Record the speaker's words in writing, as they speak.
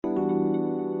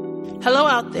Hello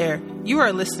out there. You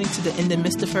are listening to the In the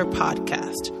Mystifer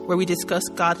podcast, where we discuss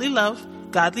godly love,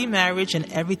 godly marriage, and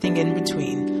everything in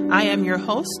between. I am your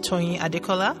host, Toyin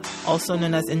Adekola, also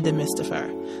known as In the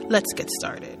Mystifer. Let's get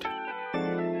started.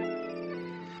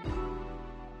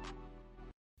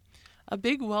 A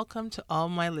big welcome to all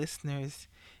my listeners.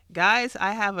 Guys,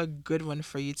 I have a good one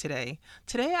for you today.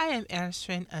 Today I am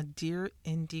answering a Dear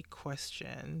Indie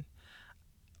question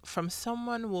from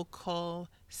someone we'll call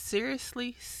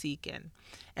Seriously Seeking.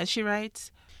 And she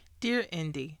writes, Dear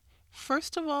Indy,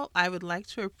 first of all, I would like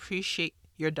to appreciate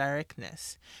your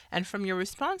directness. And from your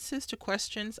responses to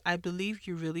questions, I believe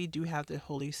you really do have the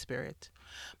Holy Spirit.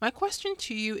 My question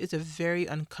to you is a very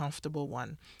uncomfortable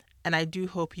one, and I do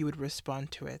hope you would respond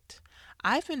to it.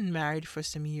 I've been married for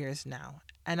some years now,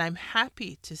 and I'm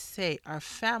happy to say our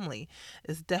family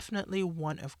is definitely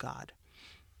one of God.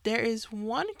 There is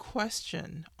one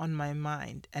question on my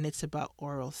mind, and it's about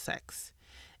oral sex.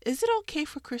 Is it okay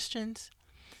for Christians?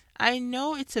 I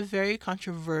know it's a very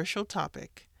controversial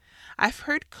topic. I've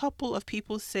heard a couple of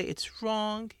people say it's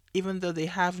wrong, even though they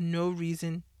have no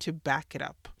reason to back it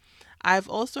up. I've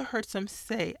also heard some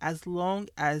say as long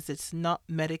as it's not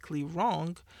medically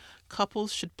wrong,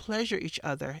 couples should pleasure each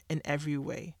other in every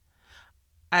way.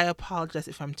 I apologize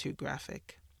if I'm too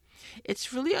graphic.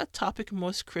 It's really a topic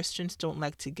most Christians don't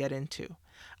like to get into.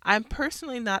 I'm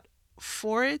personally not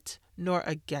for it nor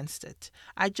against it.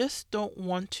 I just don't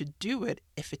want to do it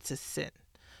if it's a sin.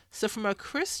 So from a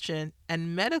Christian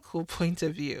and medical point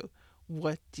of view,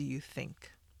 what do you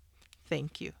think?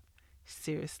 Thank you.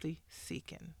 Seriously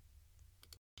Seeking.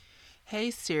 Hey,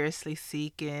 Seriously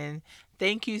Seeking.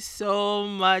 Thank you so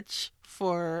much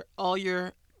for all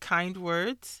your kind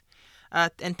words.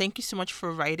 And thank you so much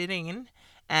for writing in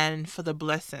and for the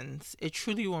blessings. It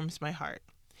truly warms my heart.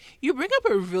 You bring up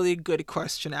a really good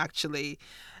question, actually.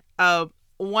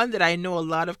 One that I know a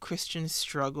lot of Christians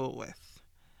struggle with.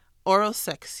 Oral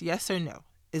sex, yes or no?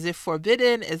 Is it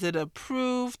forbidden? Is it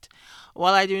approved?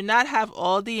 While I do not have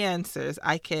all the answers,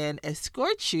 I can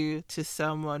escort you to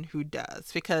someone who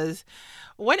does. Because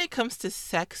when it comes to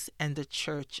sex and the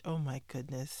church, oh my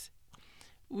goodness,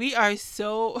 we are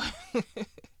so,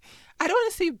 I don't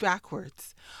want to say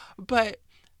backwards, but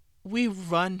we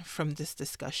run from this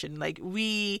discussion.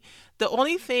 The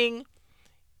only thing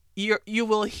you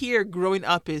will hear growing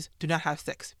up is do not have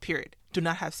sex, period. Do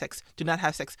not have sex, do not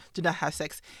have sex, do not have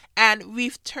sex. And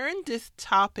we've turned this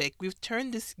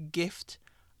gift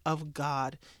of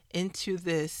God into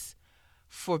this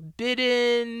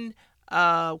forbidden,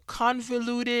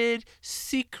 convoluted,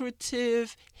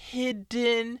 secretive,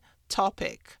 hidden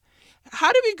topic.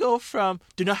 How do we go from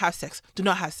do not have sex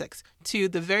to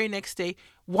the very next day,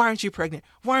 why aren't you pregnant?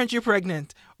 Why aren't you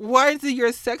pregnant? Why isn't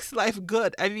your sex life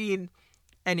good? I mean,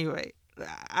 anyway,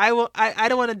 I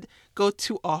don't want to go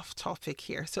too off topic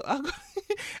here. So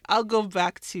I'll go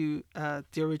back to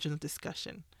the original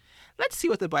discussion. Let's see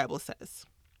what the Bible says.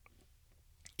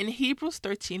 In Hebrews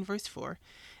 13 verse 4,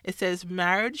 it says,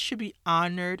 marriage should be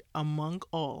honored among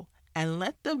all, and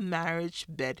let the marriage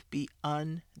bed be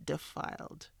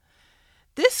undefiled.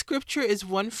 This scripture is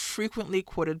one frequently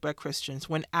quoted by Christians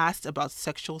when asked about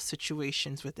sexual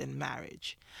situations within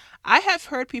marriage. I have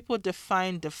heard people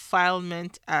define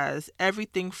defilement as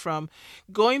everything from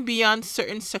going beyond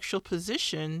certain sexual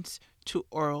positions to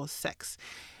oral sex.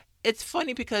 It's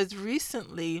funny because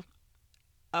recently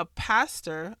a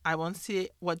pastor, I won't say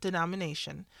what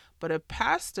denomination, but a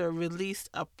pastor released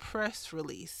a press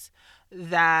release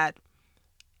that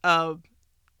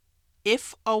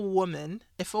if a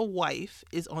wife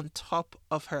is on top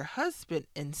of her husband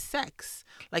in sex,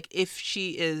 like if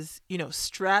she is,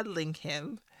 straddling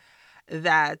him,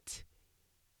 that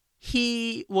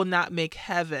he will not make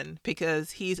heaven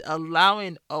because he's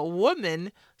allowing a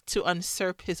woman to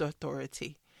usurp his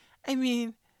authority. I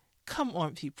mean, come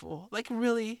on, people. Like,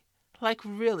 really?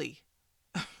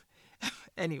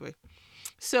 Anyway,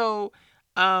 so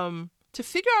to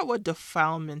figure out what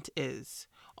defilement is,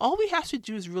 all we have to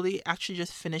do is really actually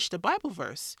just finish the Bible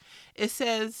verse. It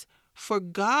says, for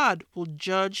God will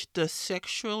judge the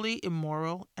sexually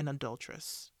immoral and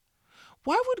adulterous.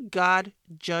 Why would God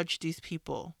judge these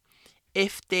people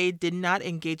if they did not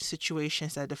engage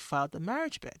situations that defiled the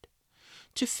marriage bed?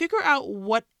 To figure out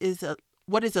what is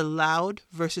allowed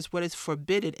versus what is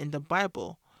forbidden in the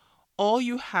Bible, all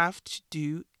you have to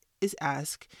do is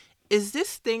ask, is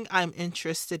this thing I'm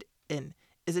interested in,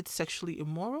 is it sexually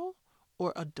immoral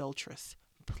or adulterous?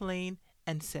 Plain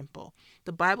and simple.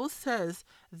 The Bible says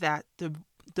that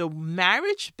the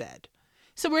marriage bed,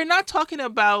 so we're not talking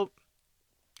about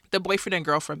the boyfriend and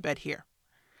girlfriend bed here.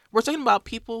 We're talking about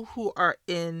people who are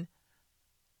in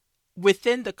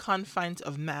within the confines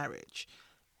of marriage,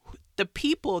 the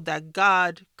people that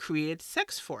God created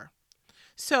sex for.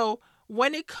 So,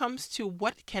 when it comes to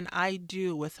what can I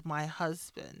do with my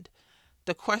husband,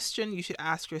 the question you should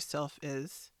ask yourself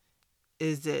is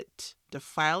it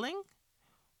defiling,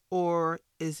 or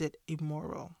is it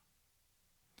immoral,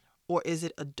 or is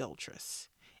it adulterous?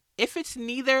 If it's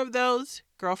neither of those,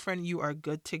 girlfriend, you are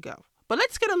good to go. But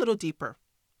let's get a little deeper.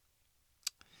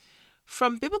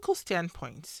 From biblical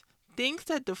standpoints, things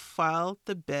that defile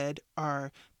the bed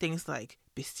are things like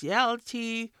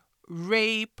bestiality,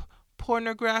 rape,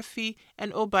 pornography,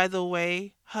 and oh, by the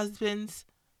way, husbands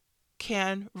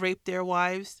can rape their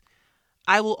wives.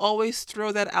 I will always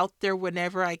throw that out there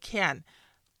whenever I can.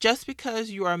 Just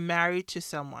because you are married to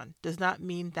someone does not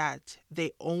mean that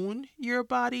they own your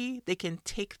body. They can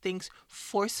take things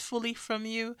forcefully from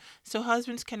you. So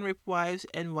husbands can rape wives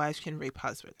and wives can rape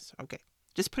husbands. Okay,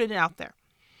 just putting it out there.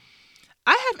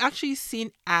 I have actually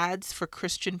seen ads for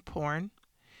Christian porn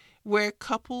where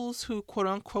couples who quote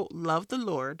unquote love the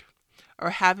Lord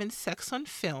are having sex on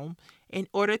film in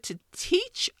order to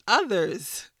teach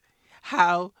others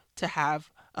how to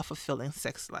have a fulfilling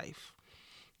sex life.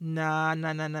 Nah,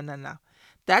 nah, nah, nah, nah, nah.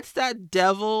 That's that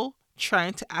devil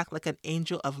trying to act like an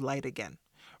angel of light again.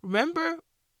 Remember,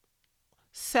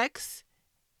 sex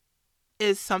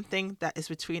is something that is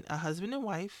between a husband and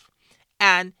wife,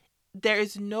 and there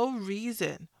is no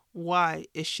reason why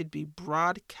it should be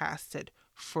broadcasted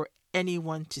for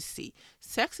anyone to see.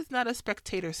 Sex is not a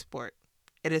spectator sport,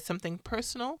 it is something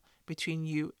personal between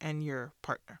you and your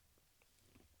partner.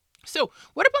 So,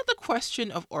 what about the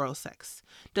question of oral sex?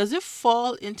 Does it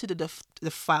fall into the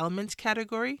defilement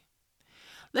category?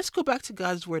 Let's go back to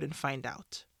God's word and find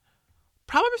out.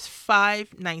 Proverbs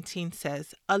 5:19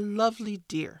 says, "A lovely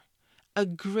deer, a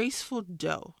graceful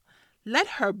doe,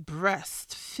 let her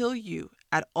breast fill you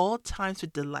at all times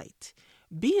with delight.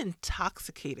 Be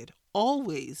intoxicated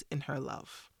always in her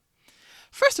love."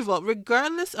 First of all,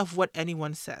 regardless of what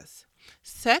anyone says,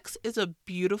 sex is a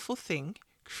beautiful thing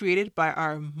created by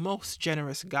our most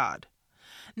generous God.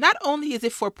 Not only is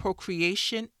it for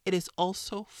procreation, it is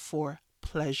also for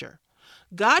pleasure.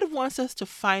 God wants us to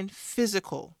find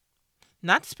physical,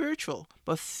 not spiritual,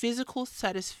 but physical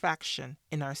satisfaction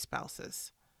in our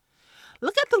spouses.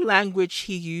 Look at the language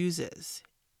he uses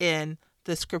in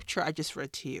the scripture I just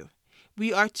read to you.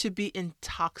 We are to be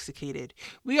intoxicated.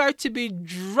 We are to be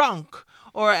drunk,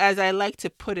 or as I like to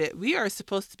put it, we are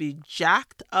supposed to be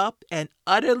jacked up and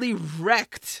utterly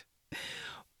wrecked.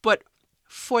 But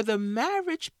for the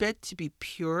marriage bed to be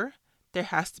pure, there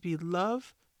has to be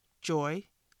love, joy,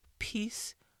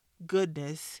 peace,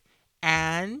 goodness,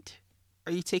 and,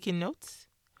 are you taking notes?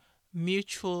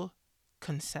 Mutual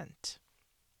consent.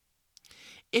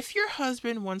 If your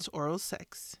husband wants oral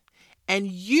sex and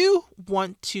you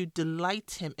want to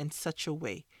delight him in such a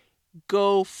way,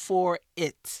 go for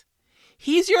it.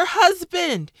 He's your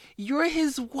husband. You're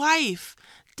his wife.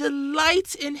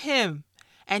 Delight in him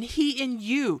and he in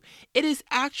you. It is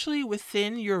actually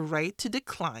within your right to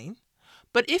decline.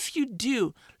 But if you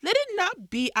do, let it not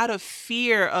be out of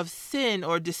fear of sin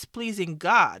or displeasing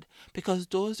God, because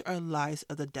those are lies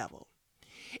of the devil.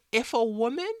 If a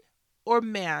woman or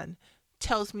man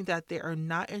tells me that they are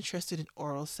not interested in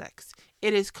oral sex,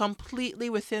 it is completely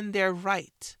within their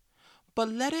right. But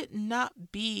let it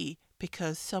not be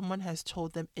because someone has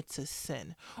told them it's a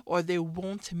sin or they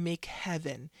won't make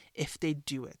heaven if they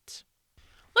do it.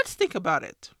 Let's think about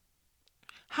it.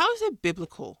 How is it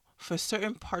biblical for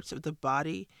certain parts of the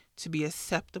body to be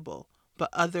acceptable but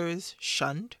others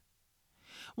shunned?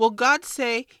 Will God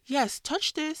say, yes,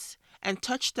 touch this and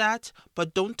touch that,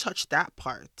 but don't touch that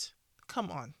part?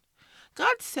 Come on.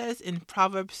 God says in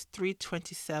Proverbs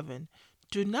 3:27,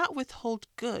 "Do not withhold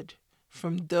good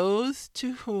from those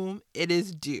to whom it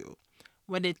is due,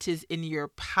 when it is in your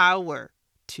power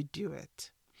to do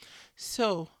it."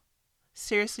 So,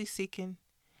 seriously seeking,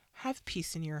 have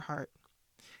peace in your heart.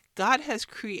 God has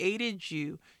created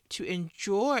you to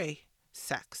enjoy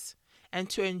sex and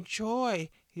to enjoy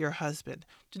your husband.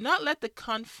 Do not let the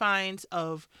confines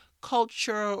of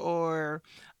culture or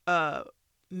uh,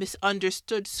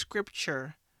 misunderstood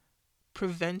scripture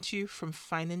prevent you from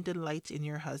finding delight in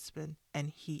your husband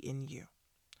and he in you.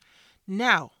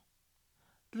 Now,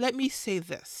 let me say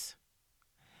this,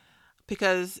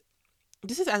 because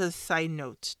this is as a side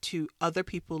note to other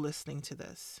people listening to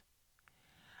this.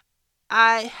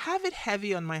 I have it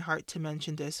heavy on my heart to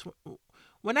mention this.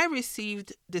 When I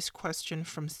received this question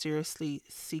from Seriously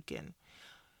Seeking,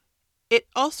 it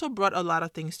also brought a lot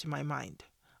of things to my mind.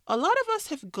 A lot of us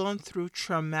have gone through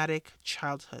traumatic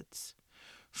childhoods.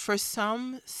 For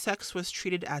some, sex was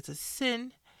treated as a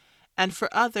sin, And for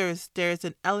others, there's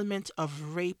an element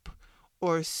of rape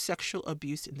or sexual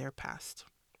abuse in their past.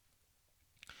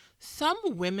 Some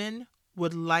women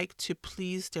would like to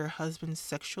please their husbands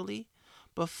sexually,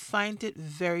 but find it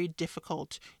very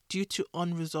difficult due to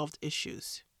unresolved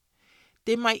issues.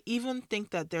 They might even think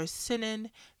that they're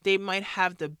sinning. They might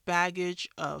have the baggage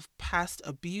of past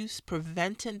abuse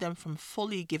preventing them from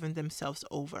fully giving themselves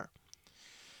over.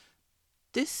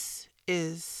 This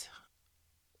is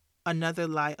another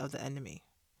lie of the enemy.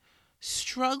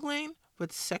 Struggling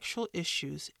with sexual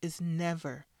issues is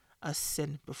never a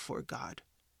sin before God.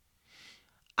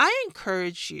 I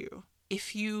encourage you,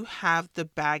 if you have the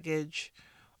baggage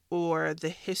or the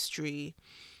history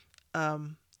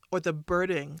or the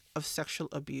burden of sexual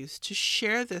abuse, to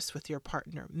share this with your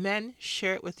partner. Men,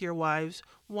 share it with your wives.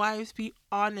 Wives, be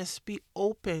honest, be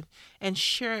open, and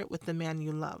share it with the man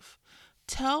you love.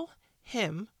 Tell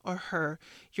him or her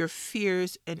your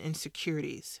fears and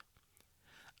insecurities.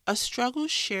 A struggle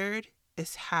shared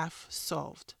is half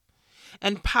solved.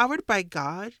 Empowered by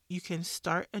God, you can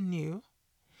start anew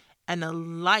and a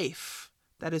life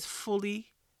that is fully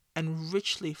and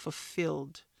richly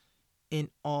fulfilled in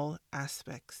all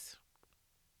aspects.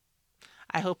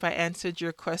 I hope I answered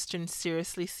your question,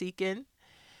 Seriously Seeking.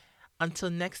 Until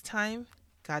next time,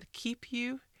 God keep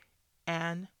you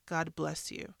and God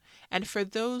bless you. And for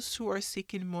those who are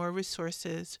seeking more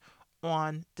resources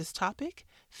on this topic,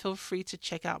 feel free to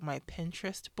check out my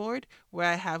Pinterest board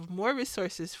where I have more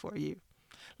resources for you.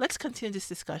 Let's continue this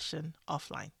discussion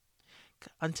offline.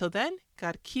 Until then,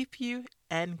 God keep you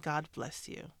and God bless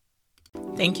you.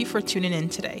 Thank you for tuning in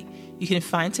today. You can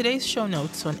find today's show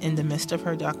notes on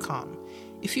inthemistofher.com.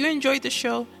 If you enjoyed the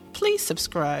show, please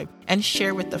subscribe and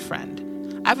share with a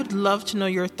friend. I would love to know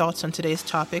your thoughts on today's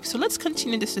topic, so let's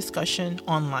continue this discussion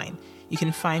online. You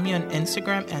can find me on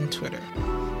Instagram and Twitter.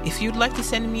 If you'd like to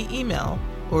send me an email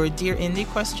or a Dear Indie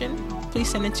question, please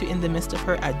send it to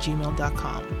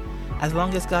inthemistofher@gmail.com. As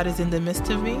long as God is in the midst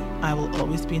of me, I will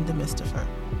always be in the midst of her.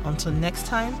 Until next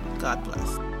time, God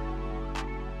bless.